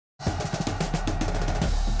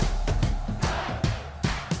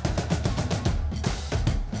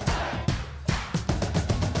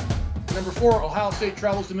Number 4, Ohio State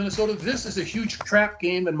travels to Minnesota. This is a huge trap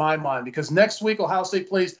game in my mind because next week Ohio State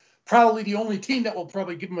plays probably the only team that will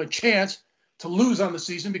probably give them a chance to lose on the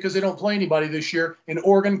season because they don't play anybody this year, in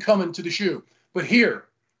Oregon coming to the shoe. But here,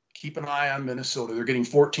 keep an eye on Minnesota. They're getting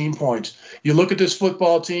 14 points. You look at this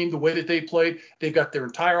football team, the way that they played, they've got their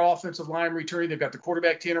entire offensive line returning. They've got the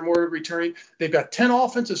quarterback, Tanner Moore, returning. They've got 10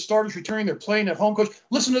 offensive starters returning. They're playing at home, coach.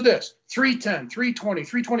 Listen to this, 310, 320,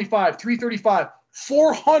 325, 335,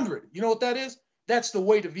 400. You know what that is? That's the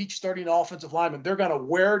weight of each starting offensive lineman. They're going to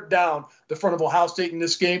wear down the front of Ohio State in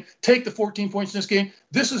this game, take the 14 points in this game.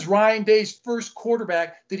 This is Ryan Day's first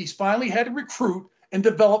quarterback that he's finally had to recruit and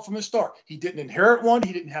develop from the start. He didn't inherit one.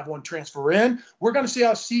 He didn't have one transfer in. We're going to see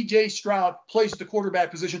how C.J. Stroud plays at the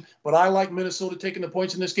quarterback position, but I like Minnesota taking the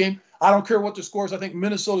points in this game. I don't care what the score is. I think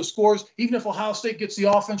Minnesota scores. Even if Ohio State gets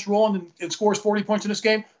the offense rolling and scores 40 points in this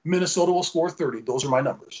game, Minnesota will score 30. Those are my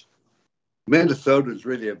numbers. Minnesota is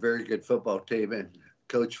really a very good football team, and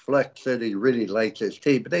Coach Fleck said he really likes his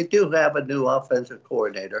team. But they do have a new offensive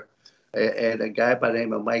coordinator and a guy by the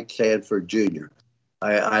name of Mike Sanford Jr.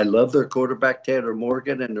 I love their quarterback, Tanner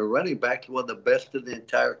Morgan, and their running back, one of the best in the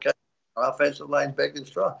entire country. Offensive line big and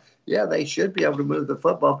strong. Yeah, they should be able to move the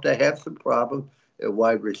football, but they have some problems at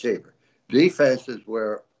wide receiver. Defense is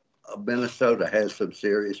where Minnesota has some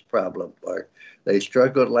serious problems. They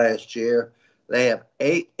struggled last year. They have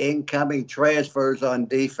 8 incoming transfers on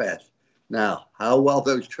defense. Now, how well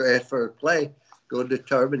those transfers play will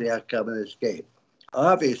determine the outcome of this game.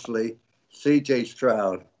 Obviously, C.J.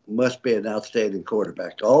 Stroud must be an outstanding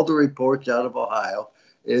quarterback. All the reports out of Ohio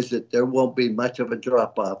is that there won't be much of a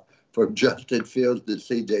drop-off from Justin Fields to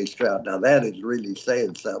C.J. Stroud. Now, that is really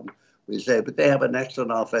saying something. We say, but they have an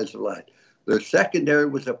excellent offensive line. Their secondary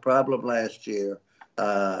was a problem last year.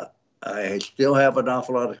 I still have an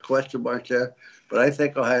awful lot of question marks there, but I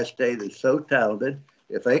think Ohio State is so talented.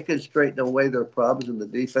 If they can straighten away their problems in the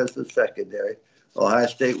defensive secondary, Ohio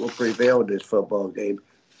State will prevail in this football game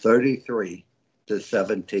 33-17.